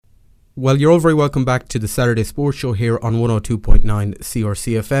Well, you're all very welcome back to the Saturday Sports Show here on 102.9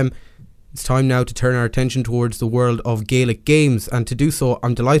 CRC-FM. It's time now to turn our attention towards the world of Gaelic games, and to do so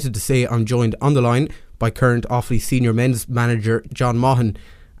I'm delighted to say I'm joined on the line by current Offaly senior men's manager John Maughan,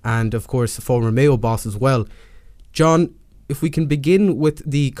 and of course former Mayo boss as well. John, if we can begin with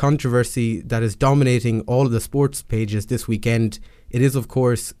the controversy that is dominating all of the sports pages this weekend, it is of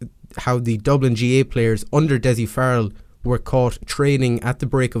course how the Dublin GA players under Dessie Farrell were caught training at the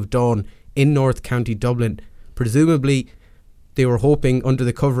break of dawn in North County Dublin. Presumably they were hoping under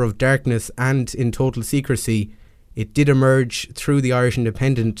the cover of darkness and in total secrecy. It did emerge through the Irish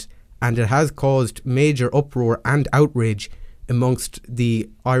Independent, and it has caused major uproar and outrage amongst the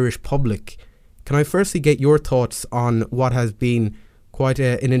Irish public. Can I firstly get your thoughts on what has been quite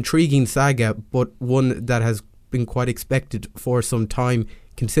an intriguing saga, but one that has been quite expected for some time,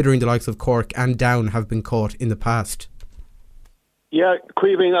 considering the likes of Cork and Down have been caught in the past? Yeah,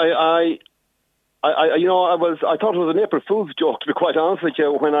 Queeving, I thought it was an April Fool's joke, to be quite honest with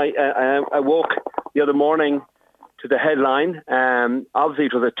you, when I woke the other morning to the headline. Obviously,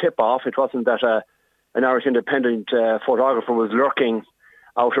 it was a tip-off. It wasn't that an Irish Independent photographer was lurking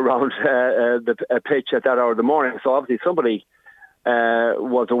out around the pitch at that hour of the morning. So obviously somebody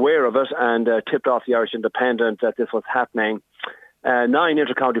was aware of it and tipped off the Irish Independent that this was happening. 9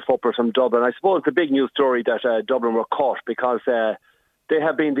 inter-county footballers from Dublin. I suppose the big news story that Dublin were caught because they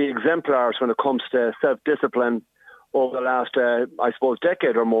have been the exemplars when it comes to self-discipline over the last,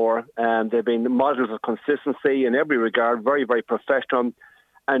 decade or more. They've been the models of consistency in every regard, very, very professional,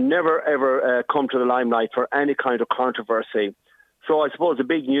 and never ever come to the limelight for any kind of controversy. So I suppose the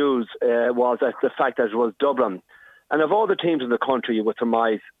big news was that the fact that it was Dublin. And of all the teams in the country, you would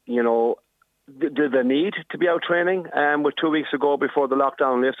surmise, did they need to be out training with 2 weeks ago before the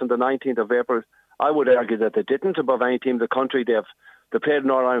lockdown lifts on the 19th of April? I would argue that they didn't. Above any team in the country, they played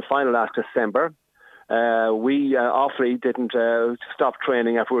an All-Ireland final last December. We, Offaly, didn't stop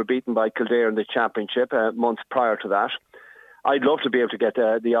training after we were beaten by Kildare in the championship months prior to that. I'd love to be able to get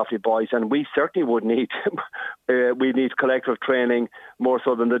the Offaly boys, and we certainly would need we need collective training more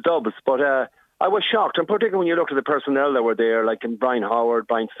so than the Dubs. But I was shocked, and particularly when you look at the personnel that were there, like Brian Howard,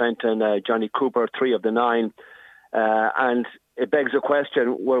 Brian Fenton, Johnny Cooper, 3 of the 9. And it begs the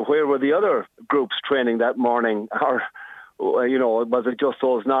question, well, where were the other groups training that morning? Or, was it just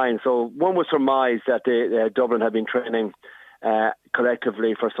those 9? So one would surmise that Dublin had been training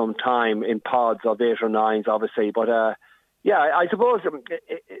collectively for some time in pods of 8 or 9s, obviously. But I suppose,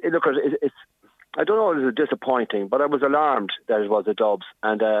 it's I don't know if it was disappointing, but I was alarmed that it was the Dubs.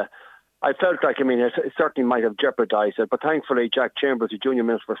 And I felt like, it certainly might have jeopardised it. But thankfully, Jack Chambers, the Junior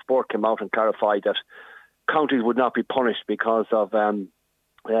Minister for Sport, came out and clarified that counties would not be punished because of the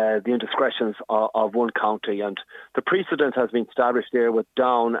indiscretions of one county. And the precedent has been established there with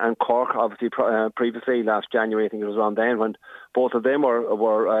Down and Cork, obviously previously, last January, I think it was around then, when both of them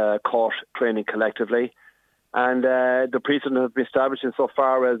were caught training collectively. And the precedent has been established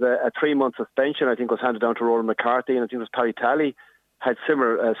insofar as a 3-month suspension, I think, was handed down to Roland McCarthy, and I think it was Paddy Talley had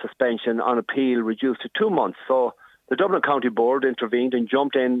similar suspension on appeal reduced to 2 months. So the Dublin County Board intervened and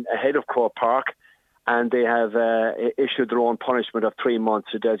jumped in ahead of Croke Park, and they have issued their own punishment of 3 months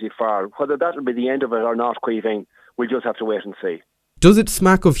to Dessie Farrell. Whether that will be the end of it or not, Queeving, we'll just have to wait and see. Does it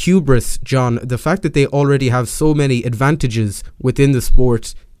smack of hubris, John, the fact that they already have so many advantages within the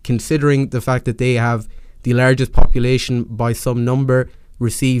sport, considering the fact that they have the largest population by some number,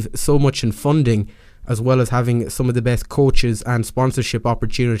 receive so much in funding, as well as having some of the best coaches and sponsorship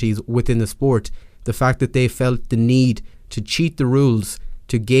opportunities within the sport? The fact that they felt the need to cheat the rules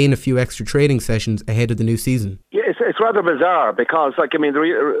to gain a few extra training sessions ahead of the new season. Yeah, it's rather bizarre because,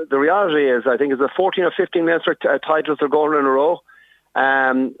 the reality is, I think it's 14 or 15 Leinster titles they're going in a row.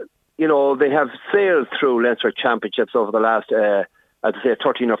 They have sailed through Leinster championships over the last,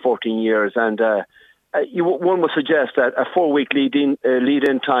 13 or 14 years, and one would suggest that a 4-week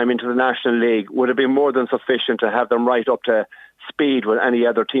lead-in time into the National League would have been more than sufficient to have them right up to speed with any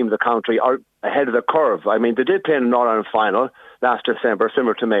other team in the country or ahead of the curve. They did play in an All-Ireland final last December,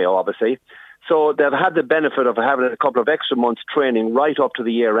 similar to Mayo, obviously. So they've had the benefit of having a couple of extra months training right up to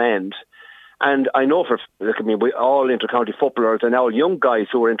the year end. And I know we all inter-county footballers and all young guys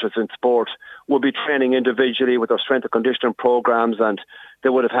who are interested in sport will be training individually with their strength and conditioning programs, and they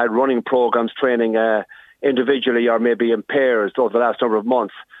would have had running programs training individually or maybe in pairs over the last number of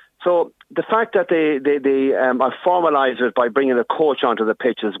months. So the fact that they formalised it by bringing a coach onto the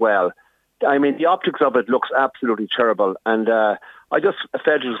pitch as well, the optics of it looks absolutely terrible. And I just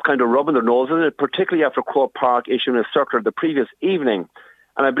felt it was kind of rubbing their nose in it, particularly after Croke Park issuing a circular the previous evening.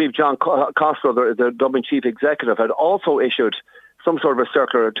 And I believe John Costello, the Dublin chief executive, had also issued some sort of a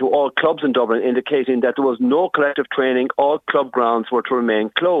circular to all clubs in Dublin indicating that there was no collective training, all club grounds were to remain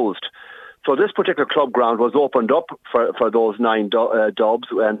closed. So this particular club ground was opened up for those 9 Dubs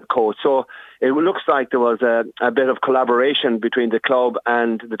and coach. So it looks like there was a bit of collaboration between the club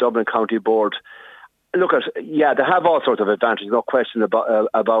and the Dublin County Board. Look, they have all sorts of advantages, no question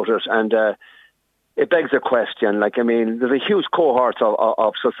about it. And it begs a question. There's a huge cohort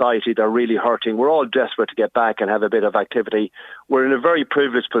of society that are really hurting. We're all desperate to get back and have a bit of activity. We're in a very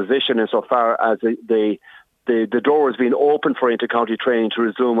privileged position insofar as the door has been open for inter-county training to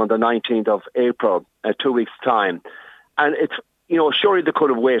resume on the 19th of April, 2 weeks' time. And it's, surely they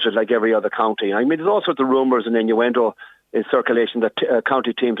could have waited like every other county. There's all sorts of rumours and innuendo in circulation that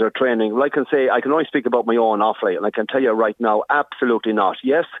county teams are training. Well, I can only speak about my own Offaly, and I can tell you right now, absolutely not.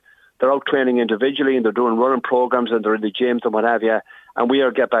 Yes, they're out training individually and they're doing running programs and they're in the gyms and what have you. And we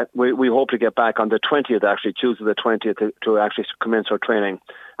hope to get back on the 20th, actually, Tuesday the 20th, to actually commence our training.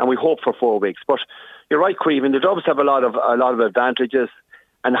 And we hope for 4 weeks. But you're right, Caoimhín, the Dubs have a lot of advantages.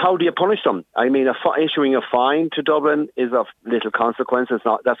 And how do you punish them? Issuing a fine to Dublin is of little consequence. That's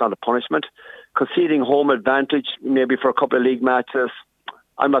not a punishment. Conceding home advantage, maybe for a couple of league matches,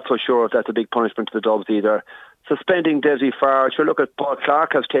 I'm not so sure if that's a big punishment to the Dubs either. Suspending Dessie Farrell. Sure, look at Paul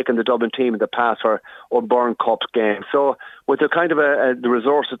Clark has taken the Dublin team in the past for O'Byrne Cup games. So with the kind of the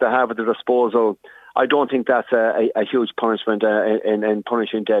resources they have at their disposal, I don't think that's a huge punishment in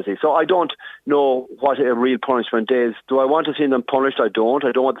punishing Dessie. So I don't know what a real punishment is. Do I want to see them punished? I don't.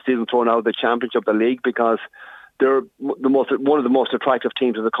 I don't want to see them thrown out of the championship, the league, because they're one of the most attractive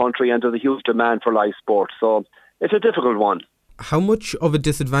teams in the country and there's a huge demand for live sport. So it's a difficult one. How much of a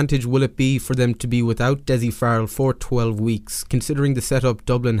disadvantage will it be for them to be without Dessie Farrell for 12 weeks? Considering the setup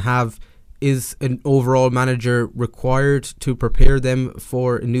Dublin have, is an overall manager required to prepare them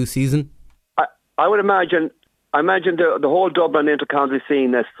for a new season? I would imagine the whole Dublin inter-county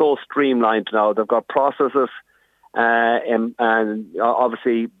scene is so streamlined now. They've got processes and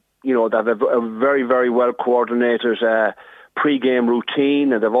obviously, they have a very, very well coordinated pre-game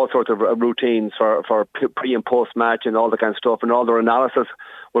routine, and they have all sorts of routines for pre and post-match and all that kind of stuff, and all their analysis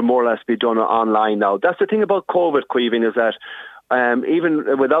will more or less be done online now. That's the thing about COVID, Caoimhín, is that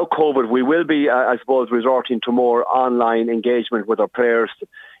even without COVID, we will be, I suppose, resorting to more online engagement with our players.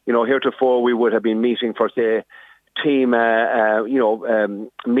 Heretofore we would have been meeting for, say, team,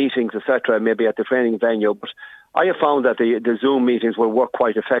 meetings, etc., maybe at the training venue. But I have found that the Zoom meetings will work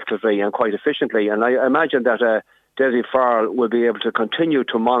quite effectively and quite efficiently. And I imagine that Dessie Farrell will be able to continue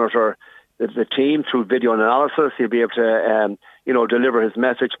to monitor the team through video analysis. He'll be able to, deliver his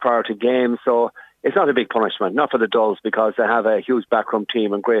message prior to games. So it's not a big punishment, not for the Dubs, because they have a huge backroom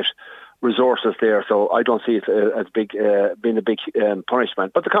team and great resources there. So I don't see it as being a big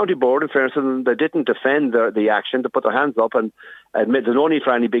punishment. But the county board, in fairness, they didn't defend the action. They put their hands up and admit there's no need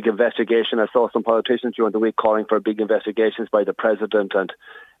for any big investigation. I saw some politicians during the week calling for big investigations by the president and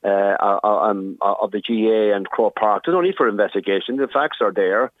of the GA and Croke Park. There's no need for investigation. The facts are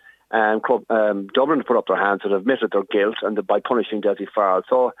there. And Dublin put up their hands and admitted their guilt and by punishing Dessie Farrell.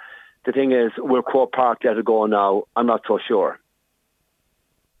 So the thing is, will Croke Park let it go now? I'm not so sure.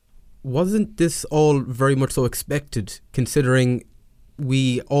 Wasn't this all very much so expected, considering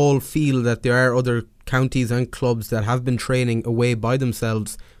we all feel that there are other counties and clubs that have been training away by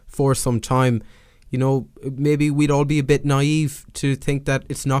themselves for some time? Maybe we'd all be a bit naive to think that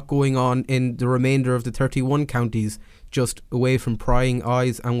it's not going on in the remainder of the 31 counties, just away from prying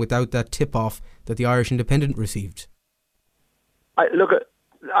eyes and without that tip-off that the Irish Independent received.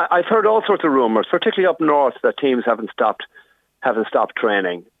 I've heard all sorts of rumours, particularly up north, that teams haven't stopped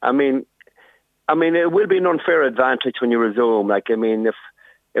training. It will be an unfair advantage when you resume.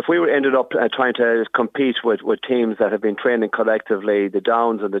 If we ended up trying to compete with teams that have been training collectively, the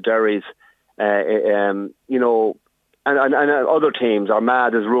Downs and the Derrys, and other teams,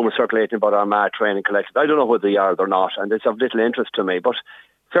 Armagh, there's rumours circulating about Armagh training collectively. I don't know whether they are or not, and it's of little interest to me. But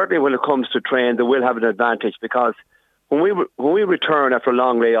certainly when it comes to train, they will have an advantage, because when we return after a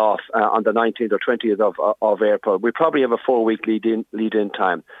long layoff on the 19th or 20th of April, we probably have a 4-week lead-in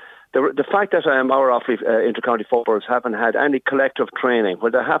time. The fact that our Offaly inter-county footballers haven't had any collective training,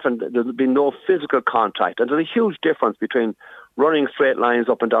 where there's been no physical contact, and there's a huge difference between running straight lines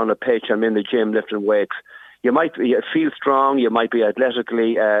up and down the pitch and in the gym lifting weights. You might feel strong, you might be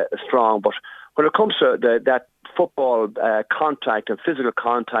athletically strong, but when it comes to that football contact and physical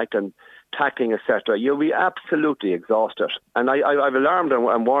contact and tackling, etc., you'll be absolutely exhausted. And I've alarmed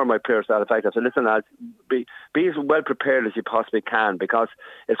and warned my players to that effect. I said, listen, lads, be as well prepared as you possibly can, because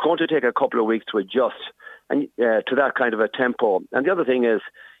it's going to take a couple of weeks to adjust and to that kind of a tempo. And the other thing is,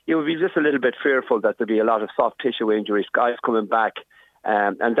 you would be just a little bit fearful that there'd be a lot of soft tissue injuries, guys coming back.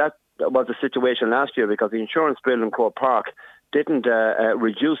 And that was the situation last year because the insurance bill in Croke Park didn't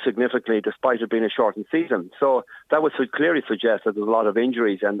reduce significantly despite it being a shortened season. So that would clearly suggest that there's a lot of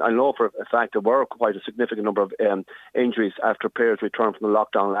injuries. And I know for a fact there were quite a significant number of injuries after players returned from the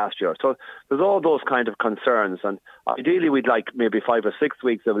lockdown last year. So there's all those kind of concerns. And ideally we'd like maybe 5 or 6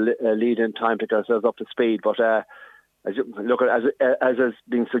 weeks of lead-in time to get ourselves up to speed. But as has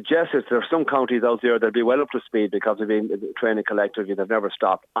been suggested, there are some counties out there that'll be well up to speed because they've been training collectively. They've never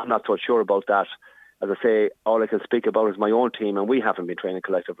stopped. I'm not so sure about that. As I say, all I can speak about is my own team, and we haven't been training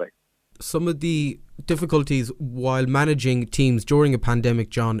collectively. Some of the difficulties while managing teams during a pandemic,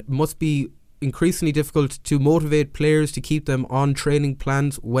 John, must be increasingly difficult to motivate players to keep them on training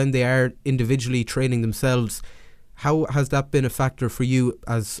plans when they are individually training themselves. How has that been a factor for you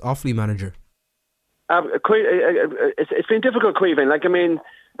as Offaly manager? It's been difficult, Caoimhín.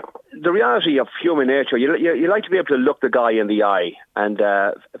 The reality of human nature, you like to be able to look the guy in the eye and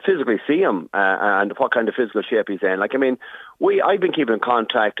physically see him and what kind of physical shape he's in. I've been keeping in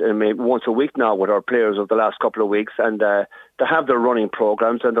contact once a week now with our players over the last couple of weeks, and they have their running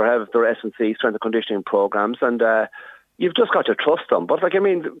programs and they have their S&C, strength and conditioning programs, and you've just got to trust them. But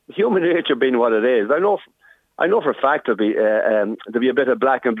human nature being what it is, I know for a fact there'll be a bit of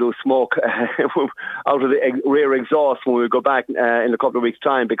black and blue smoke out of the rear exhaust when we go back in a couple of weeks'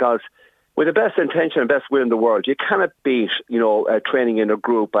 time, because with the best intention and best will in the world, you cannot beat training in a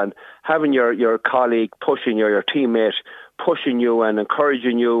group and having your colleague pushing you, your teammate pushing you and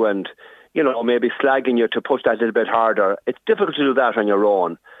encouraging you and maybe slagging you to push that a little bit harder. It's difficult to do that on your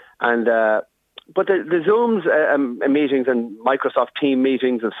own. And but the Zooms meetings and Microsoft Team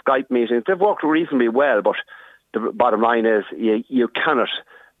meetings and Skype meetings, they've worked reasonably well, but the bottom line is you cannot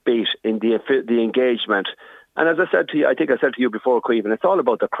beat in the engagement. And as I said to you, I think I said to you before, Caoimhín, it's all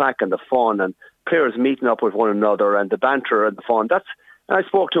about the crack and the fun and players meeting up with one another and the banter and the fun. And I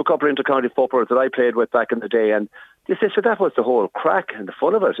spoke to a couple of intercounty footballers that I played with back in the day, and they said, so that was the whole crack and the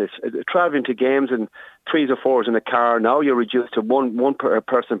fun of it. It's travelling to games in 3s or 4s in a car. Now you're reduced to one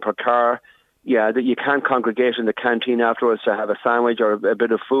person per car. Yeah, that you can't congregate in the canteen afterwards to have a sandwich or a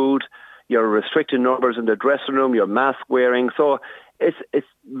bit of food. You're restricting numbers in the dressing room. You're mask wearing. So it's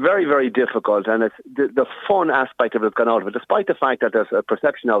very, very difficult, and it's the fun aspect of it has gone out of it. Despite the fact that there's a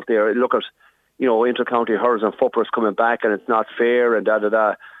perception out there, look at intercounty hurls and footballers coming back, and it's not fair and da da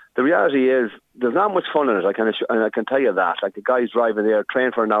da. The reality is there's not much fun in it. I can tell you that. The guys driving there,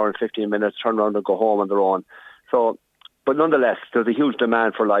 train for an hour and 15 minutes, turn around and go home on their own. So. But nonetheless, there's a huge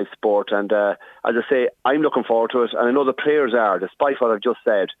demand for live sport, and as I say, I'm looking forward to it, and I know the players are, despite what I've just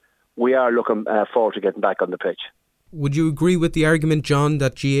said. We are looking forward to getting back on the pitch. Would you agree with the argument, John,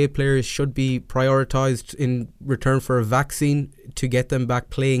 that GA players should be prioritised in return for a vaccine to get them back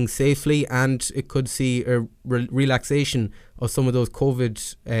playing safely, and it could see a relaxation of some of those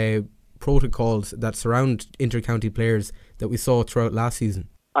COVID protocols that surround intercounty players that we saw throughout last season?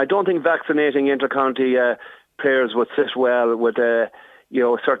 I don't think vaccinating intercounty players would sit well with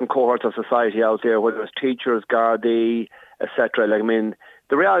certain cohorts of society out there, whether it's teachers, Gardaí, etc.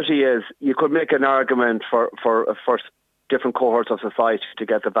 The reality is you could make an argument for different cohorts of society to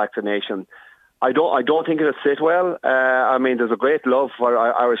get the vaccination. I don't think it'll sit well. There's a great love for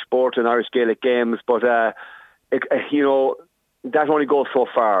Irish sport and Irish Gaelic games, but that only goes so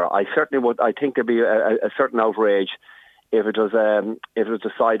far. I think there'd be a certain outrage if it was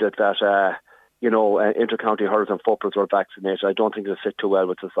decided that intercounty hurlers and footballers were vaccinated. I don't think it'll sit too well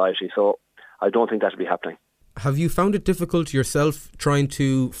with society, so I don't think that'll be happening. Have you found it difficult yourself trying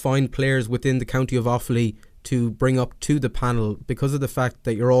to find players within the county of Offaly to bring up to the panel because of the fact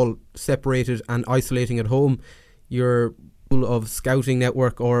that you're all separated and isolating at home? Your pool of scouting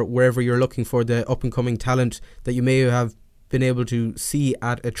network or wherever you're looking for the up-and-coming talent that you may have been able to see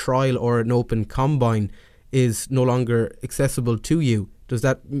at a trial or an open combine is no longer accessible to you. Does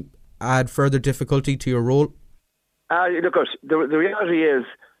that add further difficulty to your role? Look, the reality is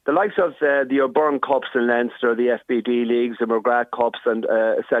the likes of the O'Byrne Cups in Leinster, the FBD leagues, the McGrath Cups, and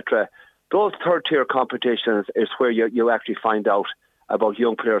etc. Those third-tier competitions is where you actually find out about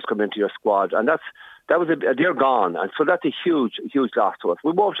young players coming into your squad, and they're gone, and so that's a huge, huge loss to us.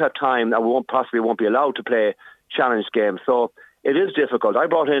 We won't have time, and we won't be allowed to play challenge games, so it is difficult. I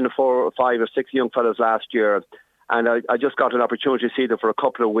brought in 4 or 5 or 6 young fellas last year, and I just got an opportunity to see them for a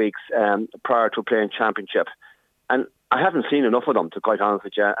couple of weeks prior to playing championship. And I haven't seen enough of them, to quite honest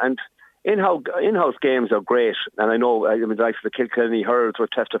with you. And in-house games are great. And I know, the likes of the Kilkenny Hurls will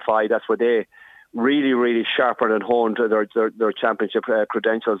testify that's where they really, really sharpened and honed their championship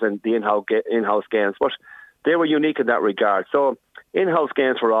credentials in the in-house games. But they were unique in that regard. So in-house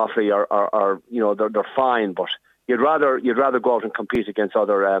games for Offaly are they're fine, but you'd rather go out and compete against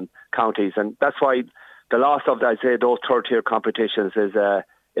other counties, and that's why the loss of, I'd say, those third-tier competitions is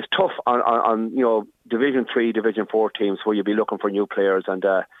tough on Division 3, Division 4 teams where you'll be looking for new players, and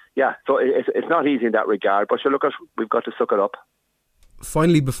so it's not easy in that regard. But we've got to suck it up.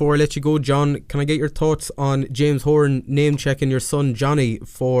 Finally, before I let you go, John, can I get your thoughts on James Horan name-checking your son Johnny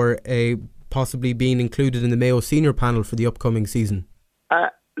for possibly being included in the Mayo senior panel for the upcoming season?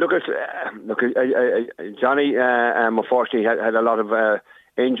 Johnny unfortunately had a lot of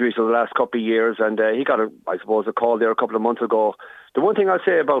injuries over the last couple of years, and he got a call there a couple of months ago. The one thing I'll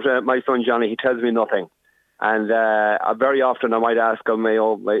say about my son Johnny, he tells me nothing. And very often I might ask him,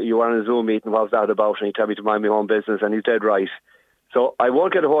 you were on a Zoom meeting, what was that about? And he'd tell me to mind my own business, and he's dead right. So I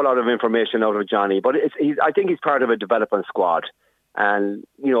won't get a whole lot of information out of Johnny, but I think he's part of a development squad. And,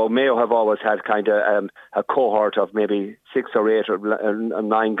 Mayo have always had kind of a cohort of maybe 6 or 8 or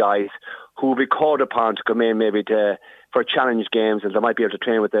 9 guys who will be called upon to come in maybe for challenge games, and they might be able to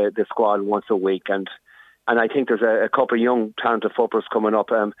train with the squad once a week. And I think there's a couple of young, talented footballers coming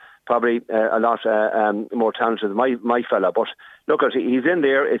up, probably a lot more talented than my fella. But look, he's in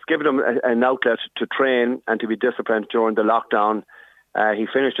there. It's given him an outlet to train and to be disciplined during the lockdown. He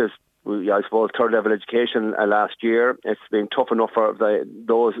finished his, I suppose, third level education last year. It's been tough enough for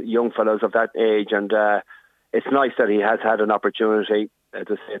those young fellows of that age, and it's nice that he has had an opportunity.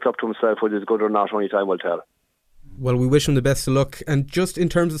 It's up to himself whether it's good or not. Only time will tell. Well, we wish him the best of luck. And just in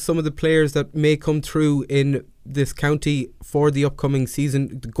terms of some of the players that may come through in this county for the upcoming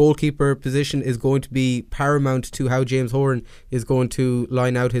season, the goalkeeper position is going to be paramount to how James Horan is going to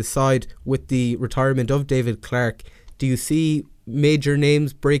line out his side with the retirement of David Clark. Do you see major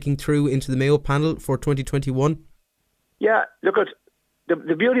names breaking through into the Mayo panel for 2021? Yeah, look at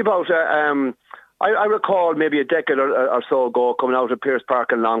the beauty about I recall maybe a decade or so ago coming out of Pearse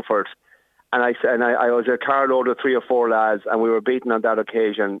Park in Longford, and I was a car load of 3 or 4 lads, and we were beaten on that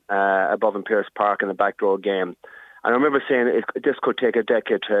occasion above in Pearse Park in a back row game. And I remember saying this could take a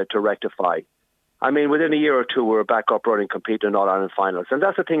decade to rectify. I mean, within a year or two, we were back up running, competing in All-Ireland finals. And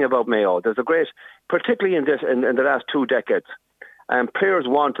that's the thing about Mayo. There's a great, particularly in the last 2 decades, players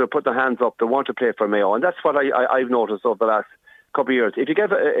want to put their hands up. They want to play for Mayo. And that's what I've noticed over the last couple of years.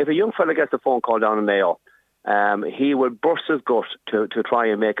 If a young fella gets a phone call down in Mayo, he will burst his gut to try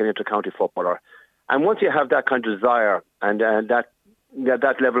and make an inter-county footballer. And once you have that kind of desire and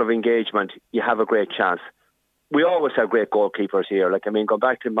that level of engagement, you have a great chance. We always have great goalkeepers here. Go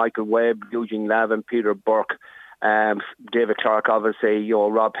back to Michael Webb, Eugene Lavin, Peter Burke, David Clark, obviously,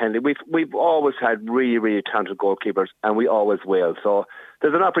 Rob Henley. We've always had really, really talented goalkeepers, and we always will. So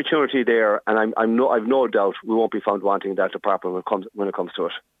there's an opportunity there, and I've no doubt we won't be found wanting that department when it comes to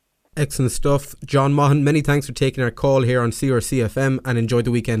it. Excellent stuff. John Maughan, many thanks for taking our call here on CRC FM, and enjoy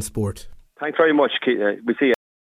the weekend sport. Thanks very much. We see you.